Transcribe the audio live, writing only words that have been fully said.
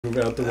Move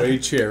out the way,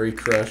 Cherry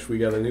Crush. We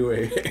got a new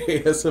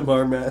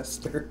ASMR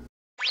master.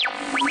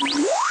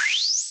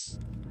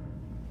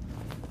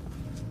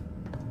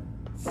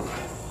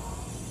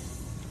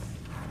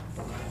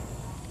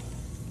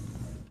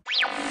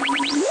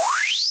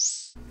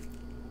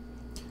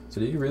 So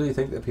do you really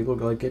think that people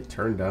like get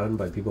turned on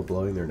by people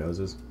blowing their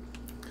noses?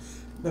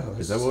 No.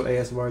 Is that what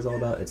ASMR is all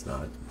about? It's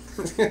not.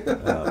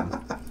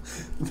 No,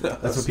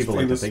 that's what people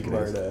like to think it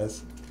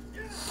is.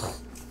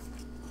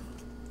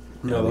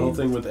 No, the whole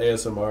thing with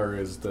ASMR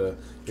is the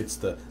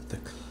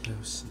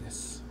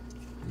closeness.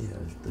 Yeah.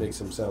 Makes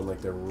them sound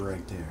like they're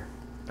right there.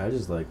 I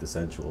just like the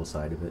sensual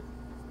side of it.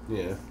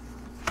 Yeah.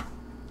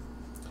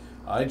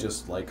 I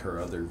just like her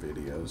other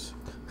videos.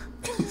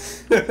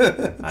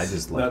 I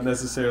just like... Not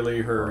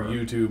necessarily her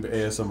YouTube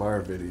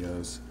ASMR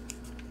videos,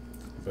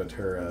 but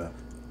her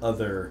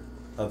other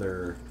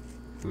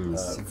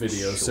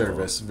video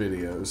service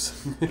videos.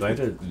 Do I have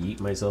to yeet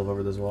myself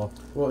over this wall?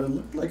 Well, it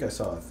looked like I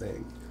saw a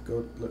thing.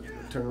 Go look,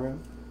 turn around.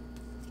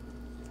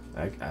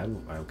 I kind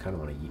of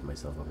want to yeet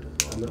myself over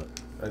this wall.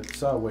 I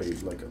saw a way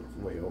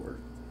way over.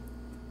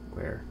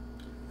 Where?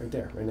 Right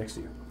there, right next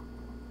to you.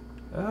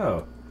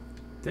 Oh,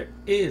 there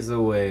is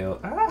a whale.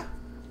 Ah.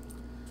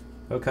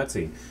 Oh,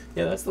 cutscene.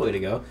 Yeah, that's the way to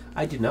go.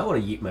 I do not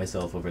want to yeet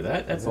myself over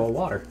that. That's all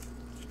water.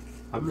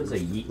 I'm gonna say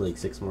yeet like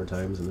 6 more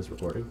times in this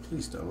recording.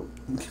 Please don't.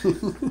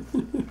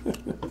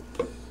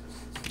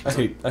 I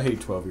hate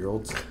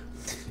 12-year-olds.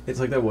 It's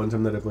like that one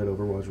time that I played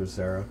Overwatch with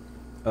Sarah.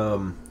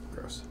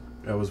 Gross.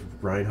 I was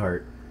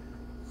Reinhardt,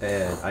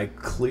 and I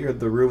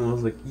cleared the room. And I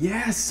was like,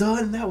 "Yeah,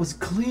 son, that was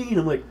clean."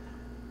 I'm like,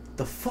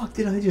 "The fuck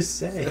did I just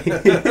say?"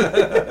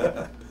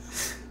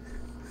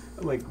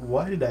 I'm like,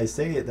 "Why did I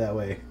say it that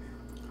way?"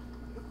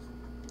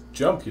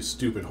 Jump, you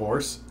stupid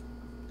horse.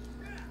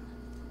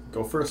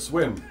 Go for a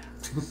swim.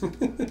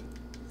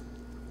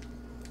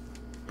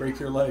 Break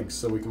your legs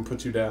so we can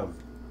put you down.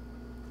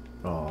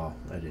 Oh,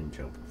 I didn't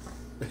jump.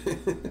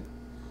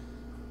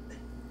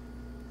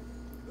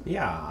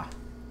 Yeah.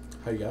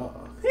 Hiya.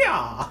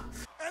 Yeah.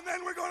 And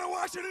then we're going to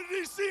Washington,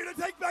 D.C. to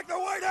take back the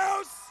White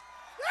House.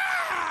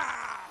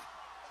 Yeah!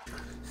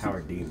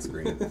 Howard Dean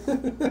scream.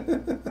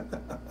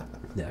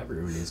 That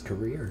ruined his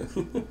career.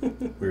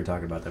 We were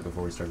talking about that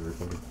before we started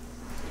recording.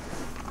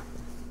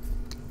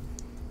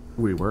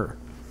 We were.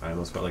 I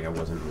almost felt like I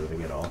wasn't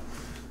moving at all.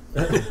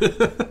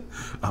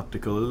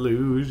 Optical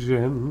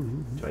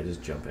illusion. Do I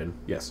just jump in?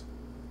 Yes.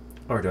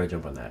 Or do I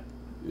jump on that?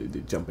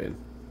 Jump in.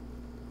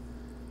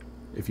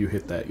 If you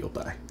hit that, you'll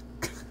die.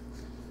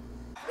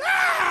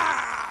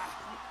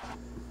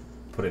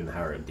 Put in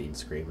Howard Dean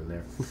scream in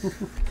there.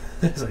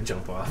 As I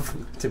jump off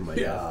to my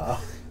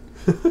death.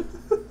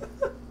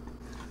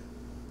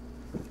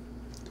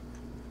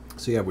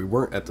 So yeah, we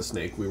weren't at the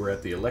snake. We were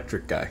at the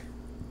electric guy.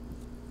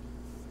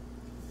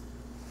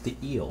 The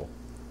eel.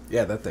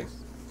 Yeah, that thing.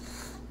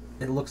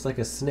 It looks like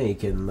a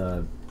snake in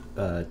the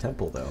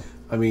temple, though.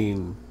 I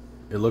mean,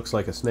 it looks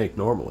like a snake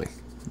normally.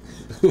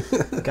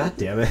 God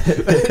damn it.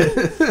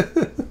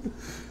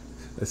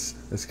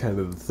 That's kind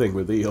of the thing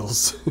with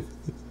eels.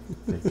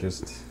 They're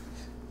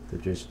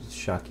just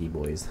shocky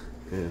boys.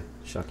 Yeah.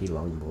 Shocky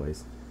long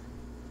boys.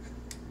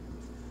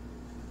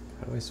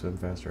 How do I swim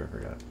faster? I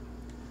forgot.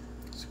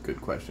 It's a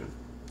good question.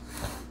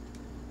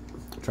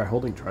 Try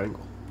holding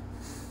triangle.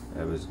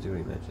 I was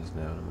doing that just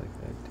now, and I'm like,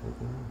 I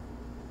don't know.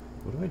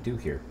 What do I do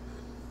here?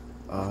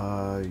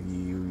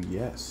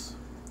 Yes.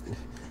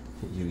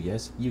 You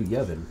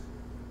Yevon.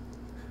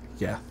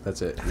 Yeah,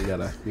 that's it. You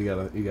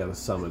gotta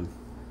summon.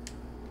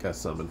 Gotta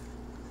summon.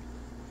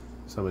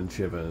 Summon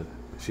Shiva,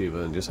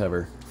 and just have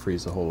her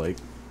freeze the whole lake.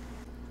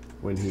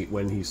 When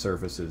he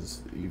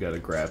surfaces, you gotta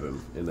grab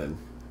him and then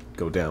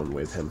go down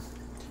with him.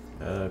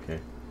 Okay.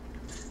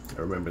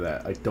 I remember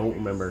that. I don't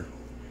remember.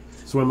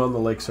 Swim on the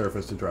lake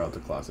surface to draw out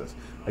the Colossus.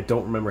 I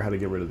don't remember how to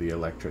get rid of the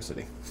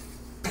electricity.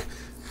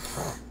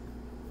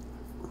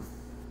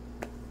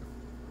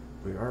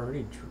 We're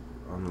already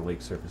on the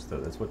lake surface, though.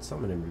 That's what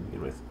summoning to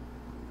begin with.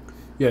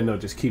 Yeah, no,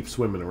 just keep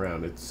swimming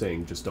around. It's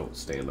saying just don't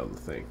stand on the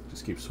thing.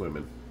 Just keep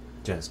swimming.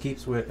 Just keep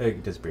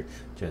swimming. Disappear.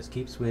 Just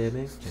keep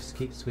swimming. Just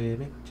keep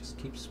swimming. Just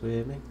keep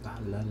swimming. La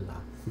la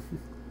la.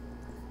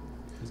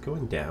 He's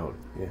going down.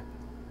 Yeah.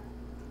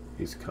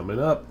 He's coming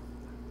up.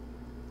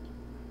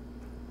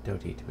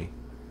 Don't eat me.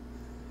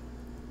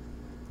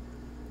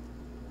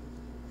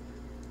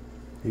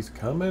 He's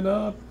coming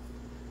up.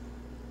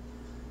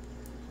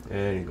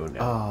 And he's going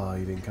down. Oh,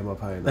 he didn't come up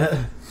high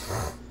enough.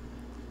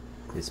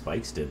 His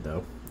spikes did,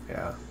 though.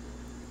 Yeah.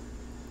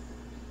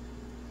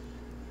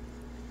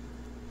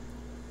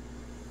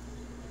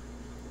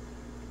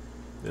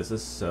 This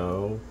is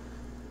so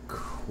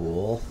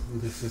cool.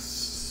 This is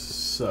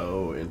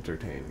so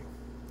entertaining.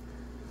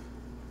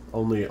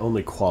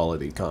 Only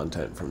quality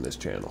content from this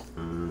channel.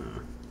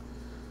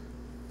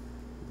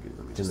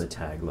 It's in the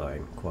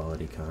tagline,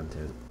 quality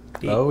content.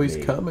 Oh, he's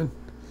coming.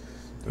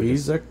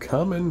 He's a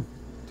coming.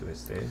 Do I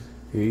stay?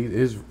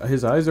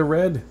 His eyes are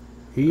red.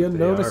 He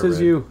unnotices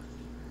you.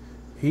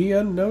 He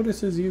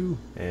unnotices you.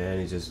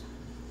 And he's just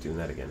doing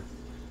that again.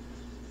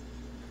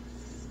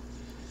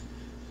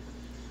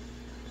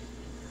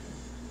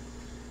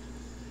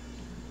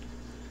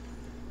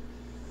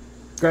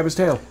 Grab his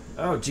tail.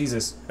 Oh,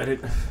 Jesus. I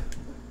didn't...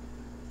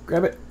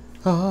 Grab it.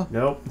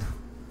 Nope.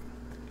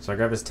 So I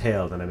grab his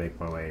tail, then I make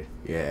my way.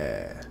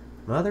 Yeah.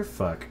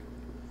 Motherfuck.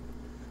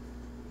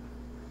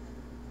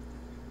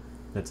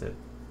 That's it.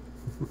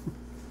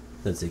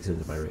 That sinks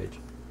into my rage.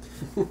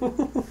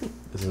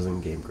 This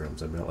isn't Game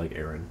Grumps. I'm not like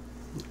Aaron.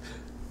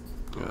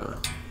 Yeah,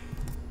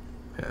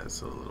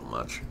 it's a little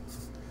much.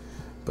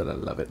 But I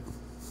love it.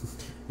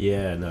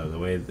 Yeah, no, the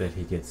way that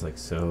he gets like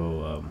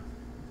so...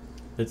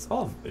 it's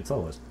all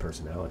his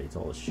personality. It's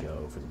all his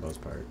show for the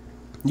most part.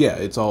 Yeah,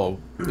 it's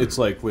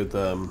like with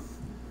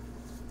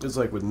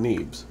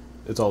Neebs.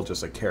 It's all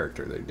just a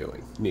character they're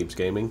doing. Neebs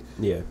Gaming.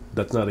 Yeah.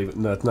 That's not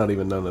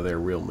even none of their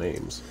real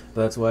names.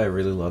 But that's why I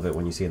really love it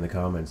when you see in the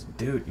comments,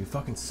 dude, you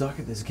fucking suck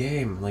at this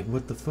game. Like,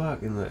 what the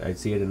fuck? And I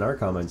see it in our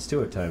comments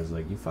too at times,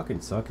 like, you fucking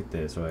suck at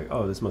this. Or like,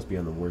 oh, this must be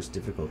on the worst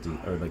difficulty,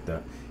 or like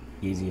the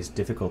easiest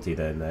difficulty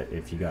then, that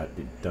if you got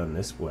it done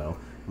this well.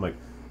 I'm like,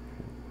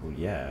 well,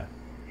 yeah.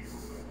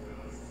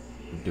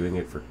 We're doing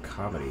it for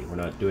comedy. We're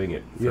not doing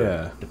it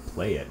to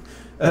play it.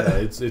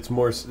 It's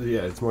more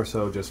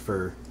so just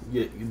for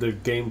the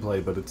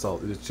gameplay, but it's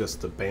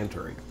just the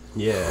bantering.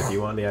 Yeah, if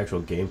you want the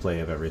actual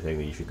gameplay of everything,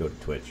 then you should go to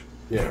Twitch.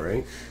 Yeah,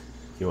 right?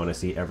 If you want to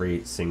see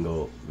every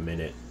single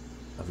minute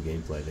of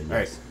gameplay, then yes.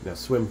 Alright, now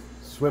swim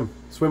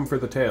for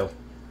the tail.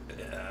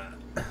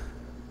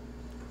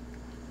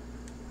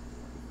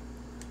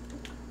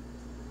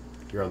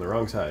 You're on the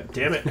wrong side.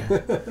 Damn it.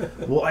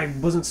 Well, I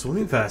wasn't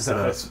swimming fast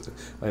enough.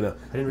 I know.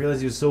 I didn't realize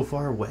he was so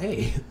far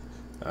away.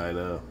 I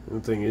know. The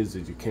thing is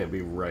that you can't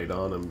be right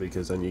on him,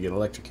 because then you get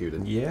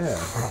electrocuted. Yeah.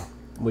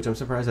 Which I'm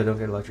surprised I don't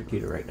get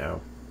electrocuted right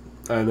now.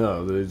 I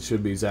know. It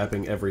should be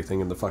zapping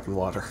everything in the fucking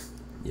water.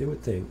 You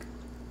would think.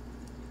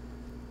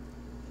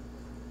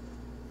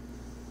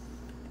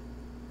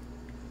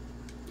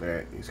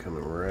 Alright, he's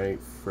coming right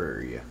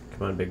for you.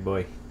 Come on, big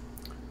boy.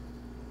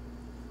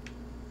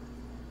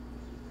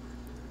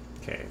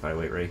 Okay, if I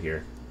wait right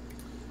here,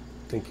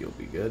 Think you'll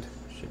be good.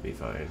 should be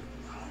fine.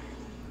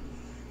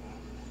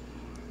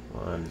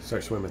 1,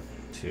 Start swimming.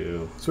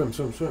 2. Swim.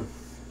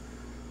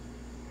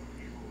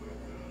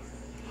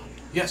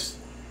 Yes.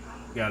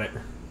 Got it.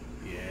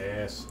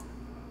 Yes.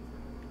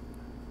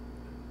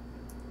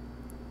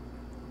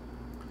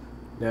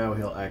 Now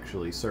he'll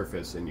actually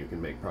surface and you can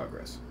make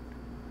progress.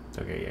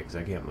 Okay, yeah, because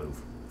I can't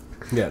move.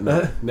 Yeah,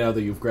 no, now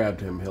that you've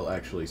grabbed him, he'll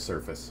actually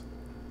surface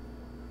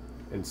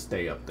and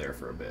stay up there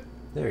for a bit.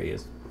 There he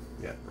is.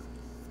 Yeah.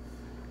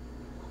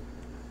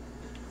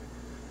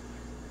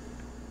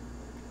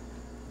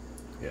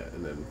 Yeah,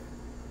 and then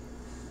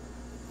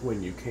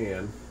when you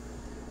can,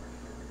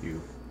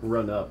 you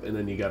run up, and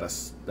then you gotta,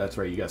 that's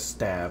right, you gotta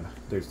stab.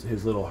 There's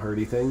his little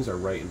hurdy things are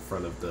right in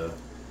front of the,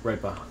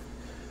 right behind,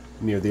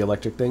 near the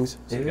electric things.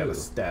 So you gotta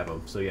stab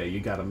them. So yeah, you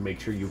gotta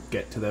make sure you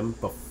get to them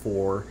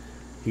before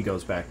he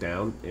goes back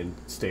down, and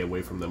stay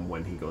away from them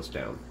when he goes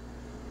down.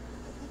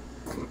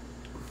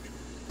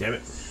 Damn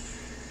it.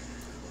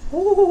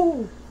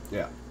 Ooh.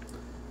 Yeah.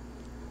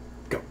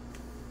 Go.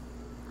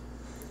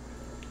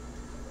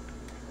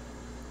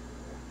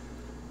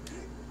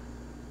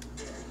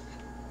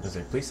 I was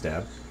like, please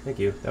stab. Thank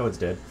you. That one's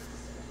dead.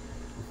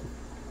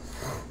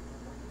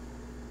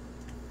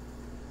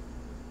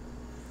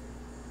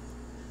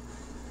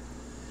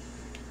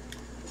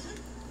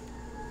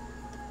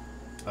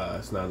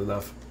 It's not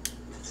enough.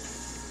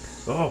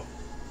 Oh.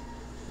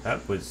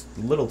 That was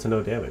little to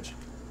no damage.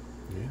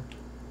 Yeah.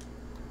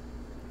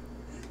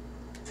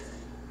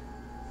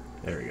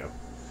 There we go.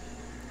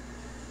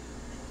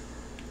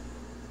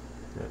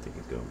 I think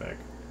he's going back.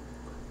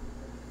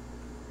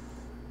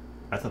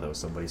 I thought that was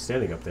somebody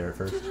standing up there at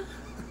first.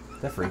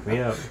 That freaked me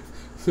out.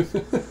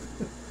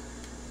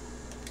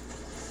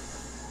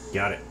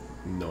 Got it.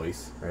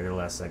 Nice. Right at the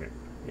last second.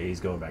 Yeah, he's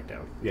going back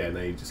down. Yeah,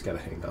 now you just gotta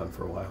hang on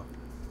for a while.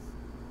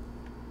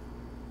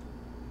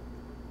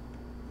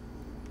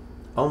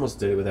 Almost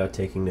did it without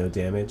taking no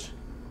damage.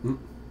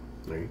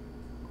 There you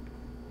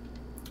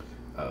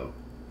go. Oh.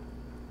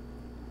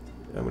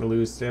 I'm gonna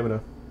lose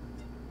stamina.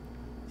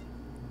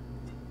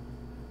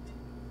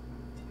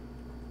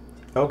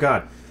 Oh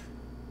god.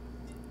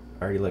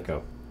 I already let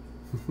go.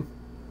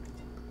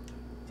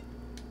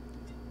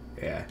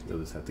 Yeah, you'll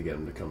just have to get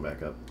him to come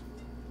back up.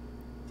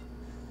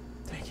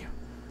 Thank you.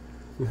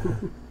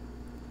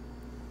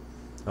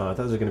 Oh, I thought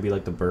it was gonna be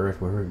like the bird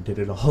where we did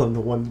it all in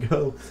the one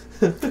go.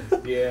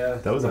 Yeah.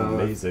 That was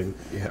amazing.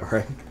 Yeah,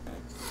 right?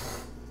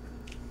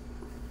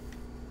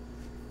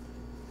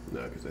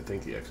 No, because I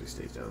think he actually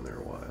stays down there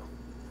a while.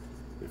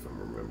 If I'm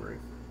remembering.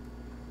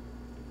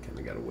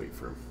 Kinda gotta wait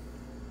for him.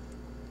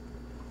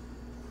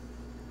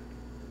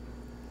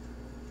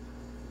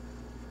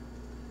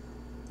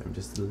 I'm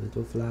just a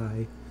little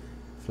fly.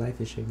 Fly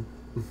fishing.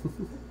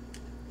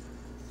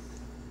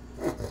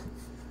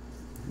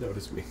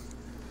 Notice me.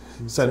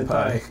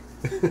 Senpai.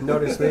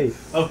 Notice me.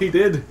 Oh, he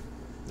did?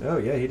 Oh,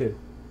 yeah, he did.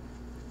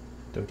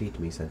 Don't eat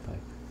me, senpai.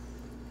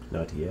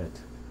 Not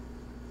yet.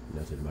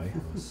 Not in my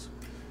house.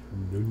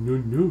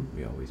 No.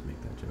 We always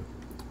make that joke.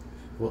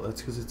 Well,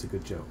 that's because it's a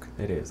good joke.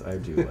 It is. I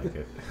do like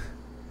it.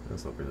 I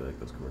still really like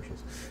those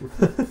commercials.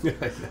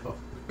 I know.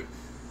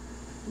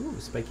 Ooh,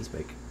 spiky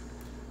spike.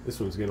 This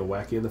one's gonna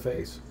whack you in the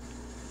face.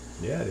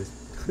 Yeah, it is.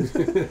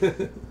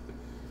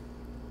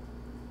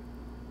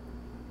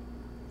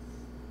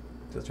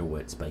 Such a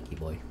wet, spiky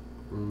boy.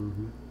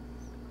 Mm-hmm.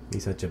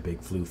 He's such a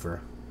big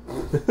floofer.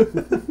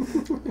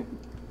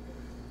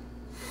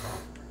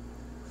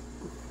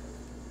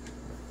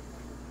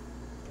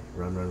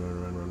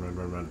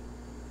 Run.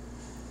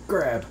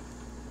 Grab.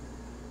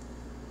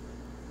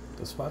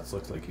 The spots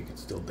look like you could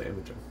still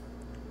damage them.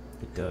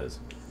 It does.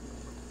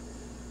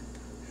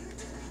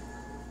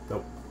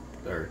 Nope.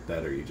 Or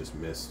that, or you just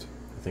missed.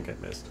 I think I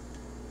missed.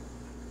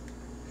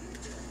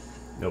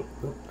 Nope.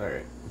 Nope.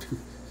 Alright.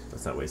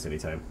 Let's not waste any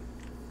time.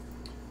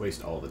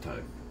 Waste all the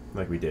time.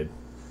 Like we did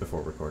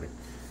before recording.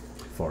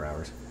 4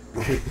 hours.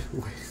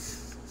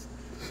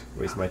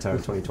 Waste my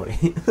time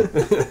 2020.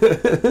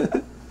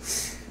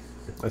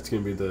 That's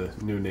gonna be the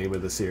new name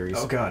of the series.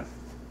 Oh god.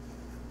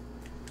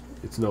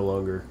 It's no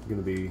longer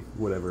gonna be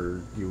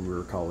whatever you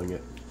were calling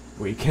it.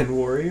 Weekend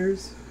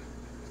Warriors?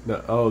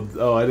 No.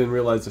 Oh! I didn't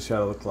realize the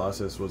Shadow of the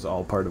Colossus was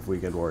all part of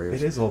Weekend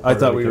Warriors. It is all part I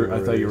thought of we were.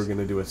 Weekend I thought you were Warriors.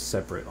 gonna do a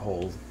separate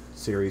whole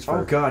series. For...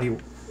 Oh god,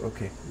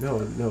 okay.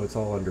 No, it's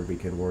all under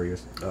Weekend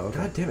Warriors. Oh, okay.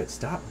 God damn it,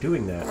 stop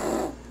doing that.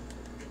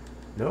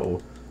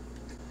 No.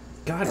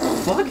 God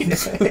fucking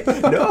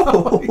no!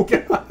 Oh my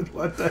god,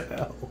 what the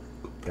hell?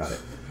 Got it.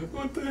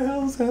 What the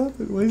hell's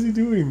happened? Why is he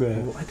doing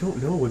that? Well, I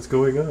don't know what's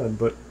going on,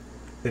 but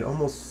it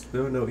almost...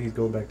 No, he's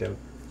going back down.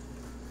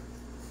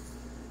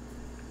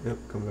 Nope,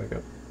 coming back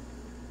up.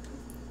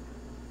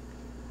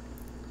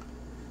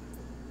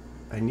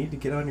 I need to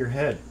get on your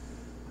head.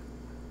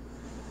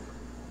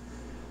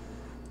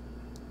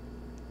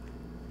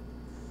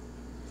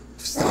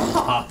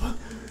 Stop!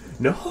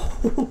 No!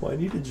 I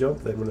need to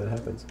jump then when that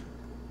happens.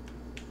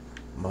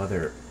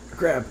 Mother...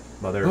 Grab.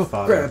 Mother, Oh,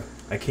 father... grab.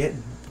 I can't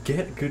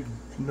get good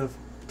enough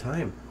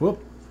time.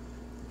 Whoop.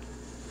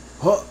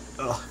 Oh.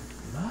 Ugh.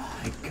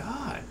 My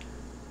god.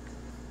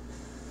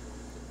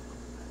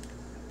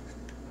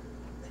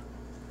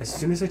 As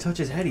soon as I touch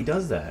his head, he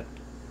does that.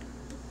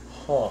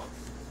 Huh.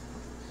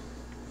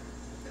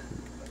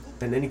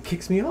 And then he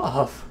kicks me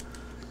off.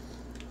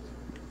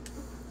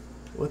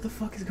 What the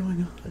fuck is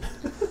going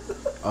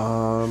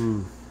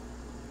on?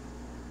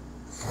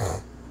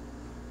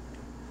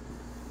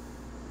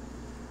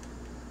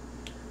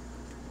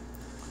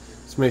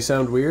 This may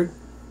sound weird.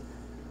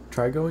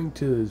 Try going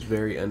to his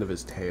very end of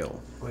his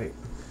tail. Wait,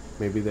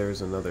 Maybe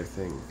there's another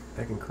thing.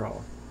 I can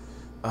crawl.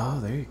 Oh,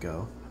 there you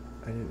go.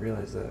 I didn't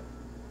realize that.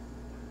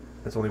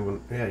 That's only one.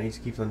 Yeah, he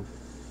just keeps on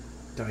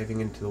diving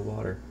into the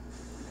water.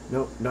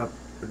 Nope, not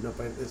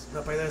by this.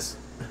 Not by this.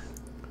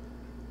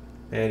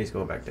 And he's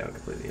going back down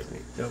completely, isn't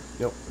he? Nope.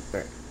 Nope.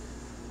 There.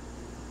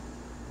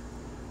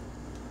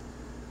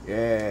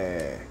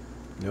 Yeah.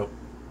 Nope.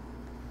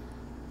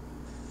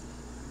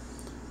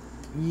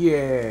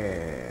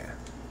 Yeah.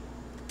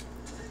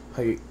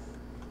 Hey.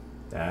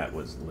 That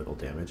was little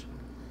damage.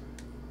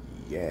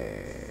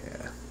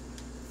 Yeah.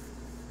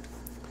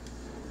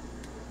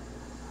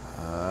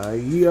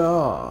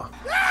 Yeah.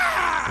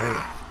 Hey.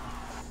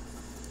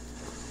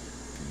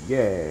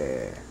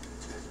 Yeah.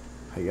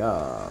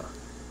 Yeah.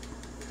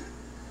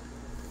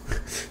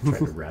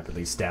 Trying to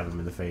rapidly stab him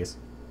in the face.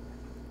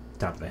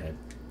 Top of the head.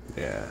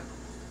 Yeah.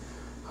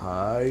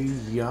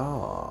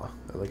 Hi-ya.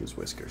 I like his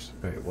whiskers.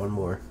 Alright, one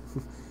more.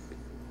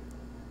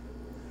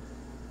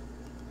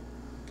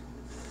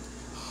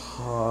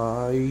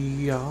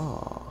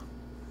 Hi-ya.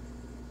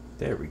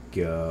 There we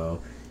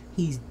go.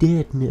 He's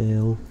dead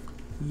now.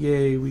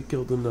 Yay, we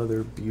killed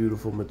another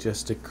beautiful,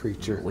 majestic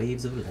creature.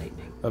 Waves of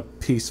lightning. A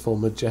peaceful,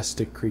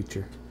 majestic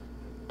creature.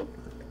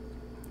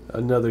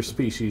 Another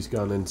species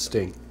gone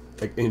instinct.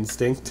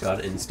 Instinct?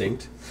 Got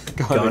instinct.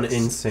 Gone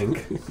in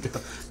sync.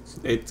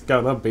 It's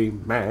gonna be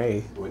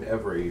May. When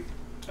every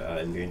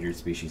endangered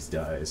species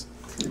dies,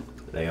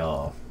 they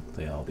all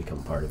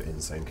become part of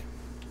InSync.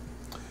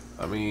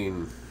 I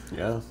mean,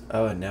 yeah.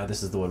 Oh, and now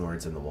this is the one where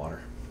it's in the water.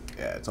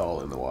 Yeah, it's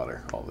all in the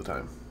water all the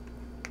time.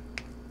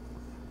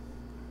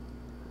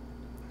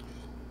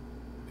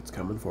 It's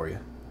coming for you.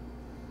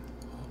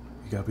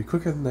 You gotta be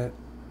quicker than that.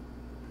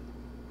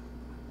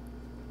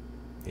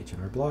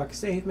 H&R Block,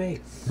 save me!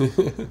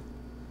 I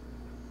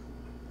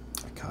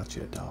caught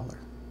you $1.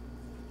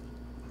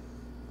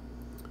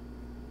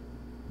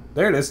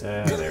 There it is.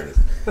 There it is.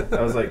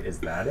 I was like, is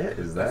that it?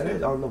 Is that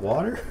it on the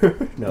water?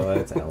 No,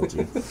 that's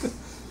algae.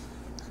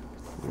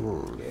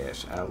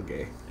 Yes,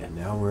 algae. And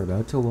now we're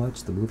about to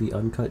watch the movie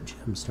Uncut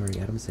Gems starring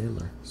Adam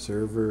Sandler.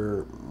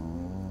 Server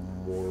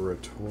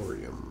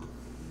moratorium.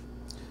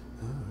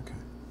 Oh, okay.